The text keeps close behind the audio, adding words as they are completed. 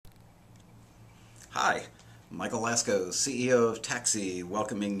Hi, Michael Laskow, CEO of Taxi,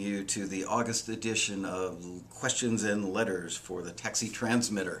 welcoming you to the August edition of Questions and Letters for the Taxi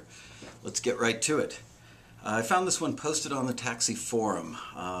Transmitter. Let's get right to it. I found this one posted on the Taxi forum.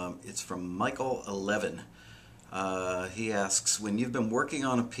 It's from Michael 11. He asks, when you've been working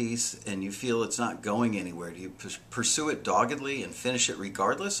on a piece and you feel it's not going anywhere, do you pursue it doggedly and finish it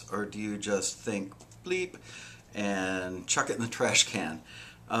regardless, or do you just think bleep and chuck it in the trash can?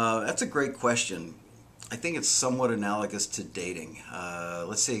 That's a great question. I think it's somewhat analogous to dating.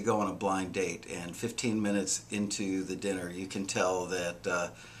 Let's say you go on a blind date and 15 minutes into the dinner you can tell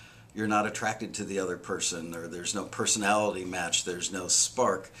that you're not attracted to the other person, or there's no personality match, there's no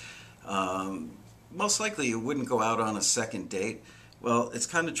spark. Most likely you wouldn't go out on a second date. Well, it's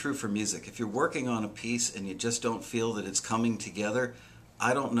kind of true for music. If you're working on a piece and you just don't feel that it's coming together,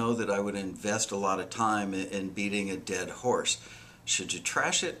 I don't know that I would invest a lot of time in beating a dead horse. Should you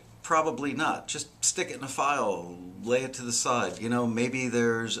trash it? Probably not. Just stick it in a file, lay it to the side. You know, maybe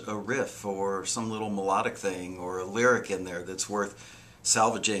there's a riff or some little melodic thing or a lyric in there that's worth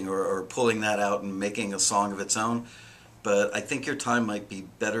salvaging or pulling that out and making a song of its own. But I think your time might be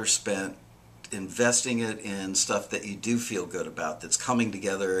better spent investing it in stuff that you do feel good about, that's coming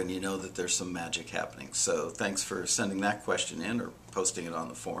together and you know that there's some magic happening. So thanks for sending that question in or posting it on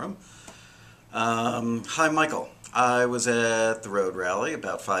the forum. Hi, Michael. I was at the Road Rally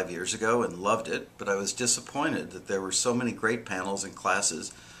about 5 years ago and loved it, but I was disappointed that there were so many great panels and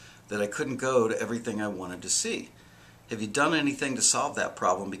classes that I couldn't go to everything I wanted to see. Have you done anything to solve that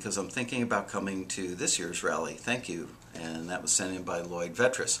problem? Because I'm thinking about coming to this year's rally. Thank you. And that was sent in by Lloyd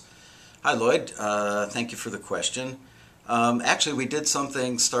Vetris. Hi, Lloyd. Thank you for the question. Actually, we did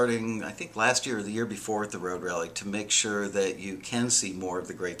something starting, I think, last year or the year before at the Road Rally to make sure that you can see more of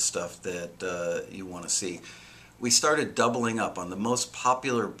the great stuff that you want to see. We started doubling up on the most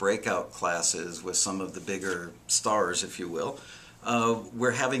popular breakout classes with some of the bigger stars, if you will.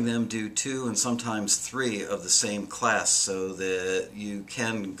 We're having them do 2 and sometimes 3 of the same class so that you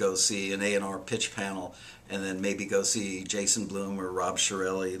can go see an A&R pitch panel and then maybe go see Jason Blum or Rob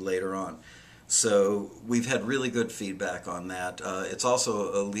Shirelli later on. So we've had really good feedback on that. It's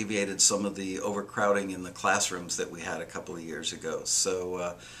also alleviated some of the overcrowding in the classrooms that we had a couple of years ago.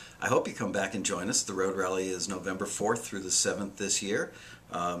 So I hope you come back and join us. The Road Rally is November 4th through the 7th this year.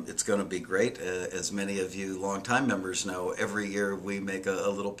 It's going to be great. As many of you longtime members know, every year we make a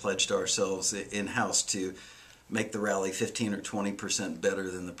little pledge to ourselves in-house to make the rally 15 or 20% better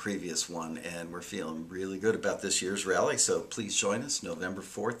than the previous one, and we're feeling really good about this year's rally, so please join us November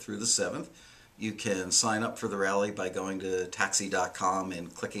 4th through the 7th. You can sign up for the rally by going to taxi.com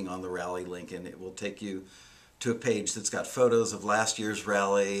and clicking on the rally link, and it will take you to a page that's got photos of last year's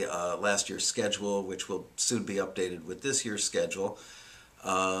rally, last year's schedule, which will soon be updated with this year's schedule.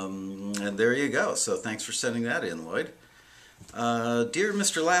 And there you go. So thanks for sending that in, Lloyd. Dear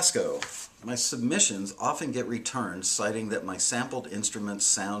Mr. Laskow, my submissions often get returned citing that my sampled instruments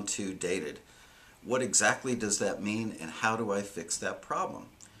sound too dated. What exactly does that mean, and how do I fix that problem?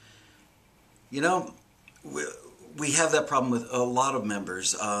 You know, we have that problem with a lot of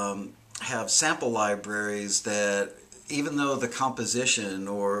members. Have sample libraries that, even though the composition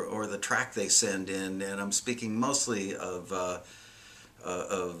or the track they send in, and I'm speaking mostly of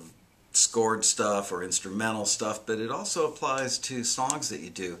scored stuff or instrumental stuff, but it also applies to songs that you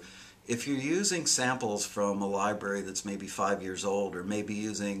do. If you're using samples from a library that's maybe 5 years old, or maybe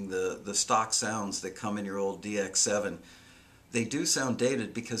using the stock sounds that come in your old DX7, they do sound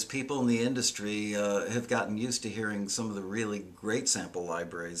dated because people in the industry have gotten used to hearing some of the really great sample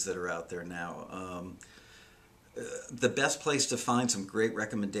libraries that are out there now. The best place to find some great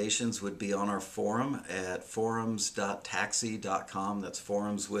recommendations would be on our forum at forums.taxi.com. That's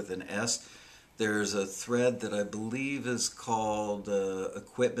forums with an S. There's a thread that I believe is called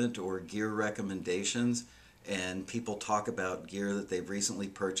Equipment or Gear Recommendations, and people talk about gear that they've recently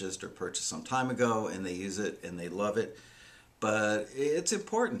purchased or purchased some time ago, and they use it and they love it. But it's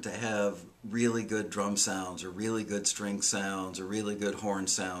important to have really good drum sounds or really good string sounds or really good horn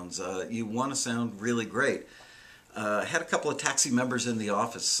sounds. You want to sound really great. I had a couple of Taxi members in the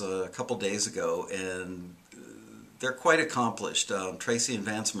office a couple days ago, and they're quite accomplished, Tracy and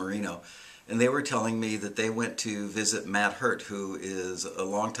Vance Marino, and they were telling me that they went to visit Matt Hurt, who is a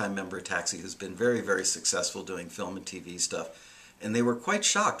longtime member of Taxi, who's been very, very successful doing film and TV stuff. And they were quite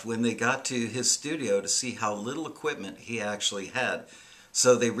shocked when they got to his studio to see how little equipment he actually had.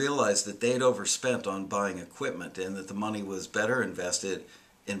 So they realized that they'd overspent on buying equipment and that the money was better invested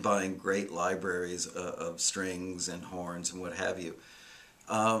in buying great libraries of strings and horns and what have you.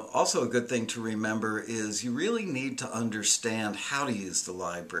 Also, a good thing to remember is you really need to understand how to use the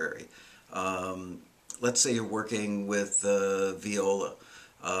library. Let's say you're working with viola.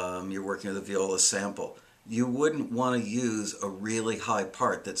 You're working with a viola sample. You wouldn't want to use a really high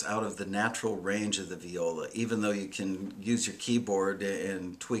part that's out of the natural range of the viola, even though you can use your keyboard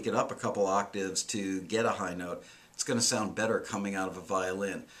and tweak it up a couple octaves to get a high note. It's going to sound better coming out of a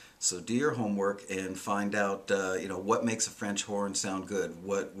violin. So do your homework and find out, what makes a French horn sound good.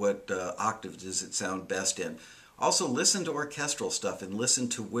 What octave does it sound best in? Also, listen to orchestral stuff and listen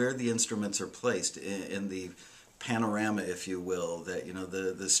to where the instruments are placed in the panorama, if you will. That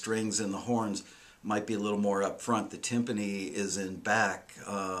the strings and the horns might be a little more up front. The timpani is in back.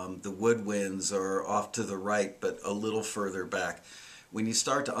 The woodwinds are off to the right, but a little further back. When you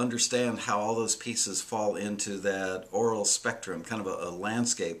start to understand how all those pieces fall into that aural spectrum, kind of a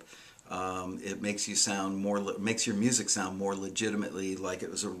landscape, it makes makes your music sound more legitimately like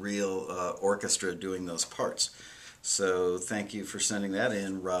it was a real orchestra doing those parts. So thank you for sending that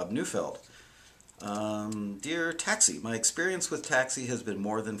in, Rob Neufeld. Dear Taxi, my experience with Taxi has been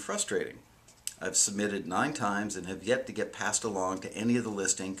more than frustrating. I've submitted 9 times and have yet to get passed along to any of the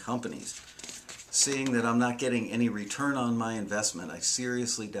listing companies. Seeing that I'm not getting any return on my investment, I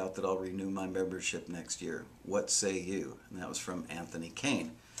seriously doubt that I'll renew my membership next year. What say you? And that was from Anthony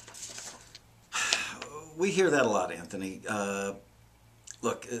Kane. We hear that a lot, Anthony.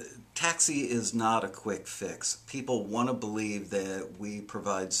 Look, Taxi is not a quick fix. People want to believe that we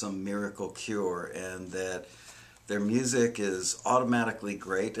provide some miracle cure and that their music is automatically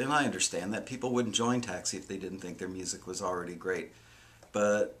great. And I understand that people wouldn't join Taxi if they didn't think their music was already great.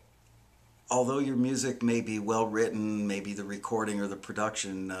 But although your music may be well written, maybe the recording or the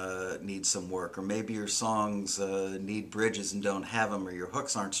production needs some work, or maybe your songs need bridges and don't have them, or your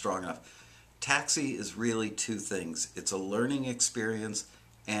hooks aren't strong enough, Taxi is really 2 things. It's a learning experience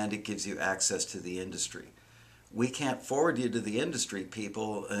and it gives you access to the industry. We can't forward you to the industry,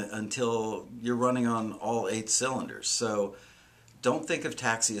 people, until you're running on all 8 cylinders. So don't think of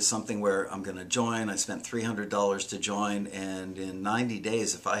Taxi as something where I'm going to join, I spent $300 to join, and in 90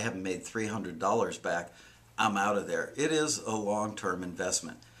 days, if I haven't made $300 back, I'm out of there. It is a long-term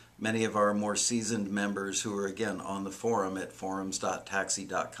investment. Many of our more seasoned members who are, again, on the forum at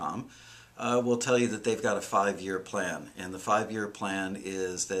forums.taxi.com will tell you that they've got a 5-year plan. And the 5-year plan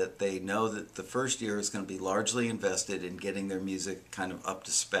is that they know that the first year is going to be largely invested in getting their music kind of up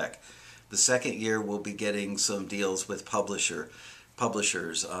to spec. The second year will be getting some deals with publishers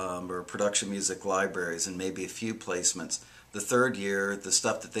or production music libraries and maybe a few placements. The third year, the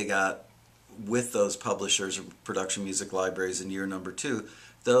stuff that they got with those publishers or production music libraries in year number 2,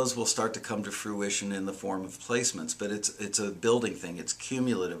 those will start to come to fruition in the form of placements. But it's a building thing. It's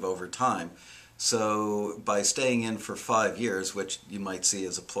cumulative over time. So by staying in for 5 years, which you might see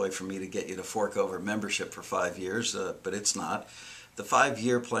as a ploy for me to get you to fork over membership for 5 years, but it's not. The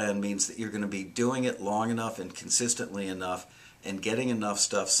 5-year plan means that you're going to be doing it long enough and consistently enough and getting enough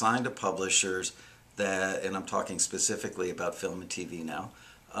stuff signed to publishers that, and I'm talking specifically about film and TV now,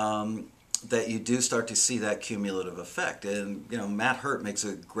 that you do start to see that cumulative effect. And, Matt Hurt makes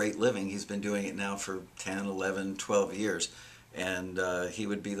a great living. He's been doing it now for 10, 11, 12 years. And he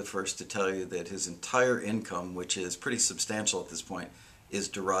would be the first to tell you that his entire income, which is pretty substantial at this point, is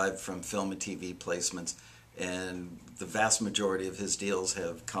derived from film and TV placements. And the vast majority of his deals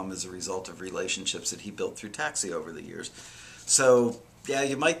have come as a result of relationships that he built through Taxi over the years. So, yeah,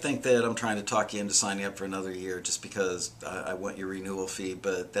 you might think that I'm trying to talk you into signing up for another year just because I want your renewal fee,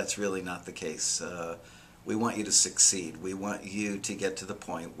 but that's really not the case. We want you to succeed. We want you to get to the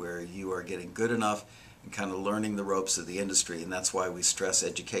point where you are getting good enough and kind of learning the ropes of the industry, and that's why we stress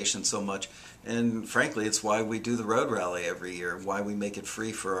education so much. And frankly, it's why we do the Road Rally every year, why we make it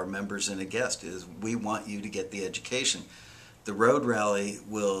free for our members and a guest, is we want you to get the education. The Road Rally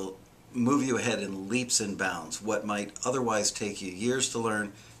will move you ahead in leaps and bounds. What might otherwise take you years to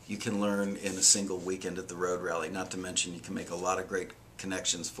learn, you can learn in a single weekend at the Road Rally. Not to mention you can make a lot of great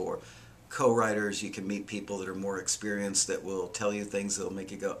connections for co-writers. You can meet people that are more experienced that will tell you things that will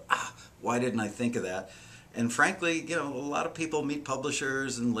make you go, why didn't I think of that? And frankly, a lot of people meet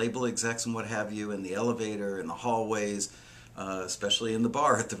publishers and label execs and what have you in the elevator, in the hallways, especially in the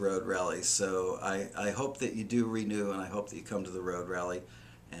bar at the Road Rally. So I hope that you do renew, and I hope that you come to the Road Rally.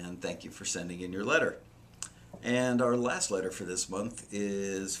 And thank you for sending in your letter. And our last letter for this month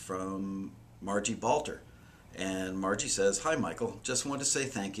is from Margie Balter. And Margie says, "Hi Michael, just want to say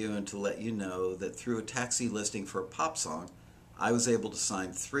thank you and to let you know that through a Taxi listing for a pop song, I was able to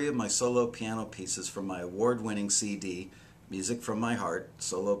sign 3 of my solo piano pieces from my award-winning CD, Music from My Heart,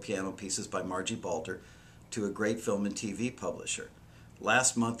 Solo Piano Pieces by Margie Balter, to a great film and TV publisher.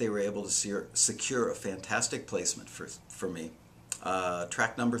 Last month they were able to secure a fantastic placement for me.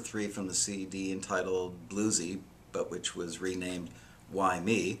 track number 3 from the CD entitled Bluesy, but which was renamed Why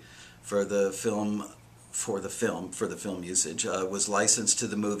Me, for the film usage, was licensed to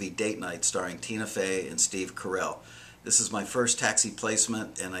the movie Date Night starring Tina Fey and Steve Carell. This is my first Taxi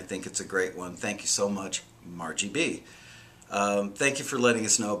placement, and I think it's a great one. Thank you so much, Margie B. Thank you for letting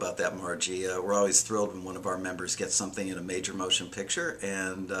us know about that, Margie. We're always thrilled when one of our members gets something in a major motion picture,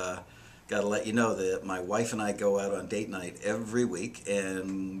 and got to let you know that my wife and I go out on date night every week,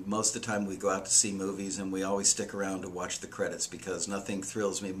 and most of the time we go out to see movies, and we always stick around to watch the credits, because nothing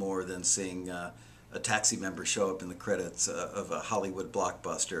thrills me more than seeing a Taxi member show up in the credits of a Hollywood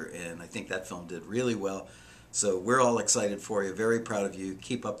blockbuster, and I think that film did really well. So we're all excited for you, very proud of you.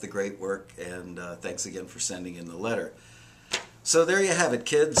 Keep up the great work, and thanks again for sending in the letter. So there you have it,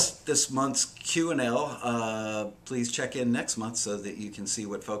 kids. This month's Q&L. Please check in next month so that you can see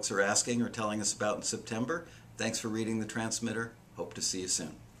what folks are asking or telling us about in September. Thanks for reading the transmitter. Hope to see you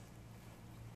soon.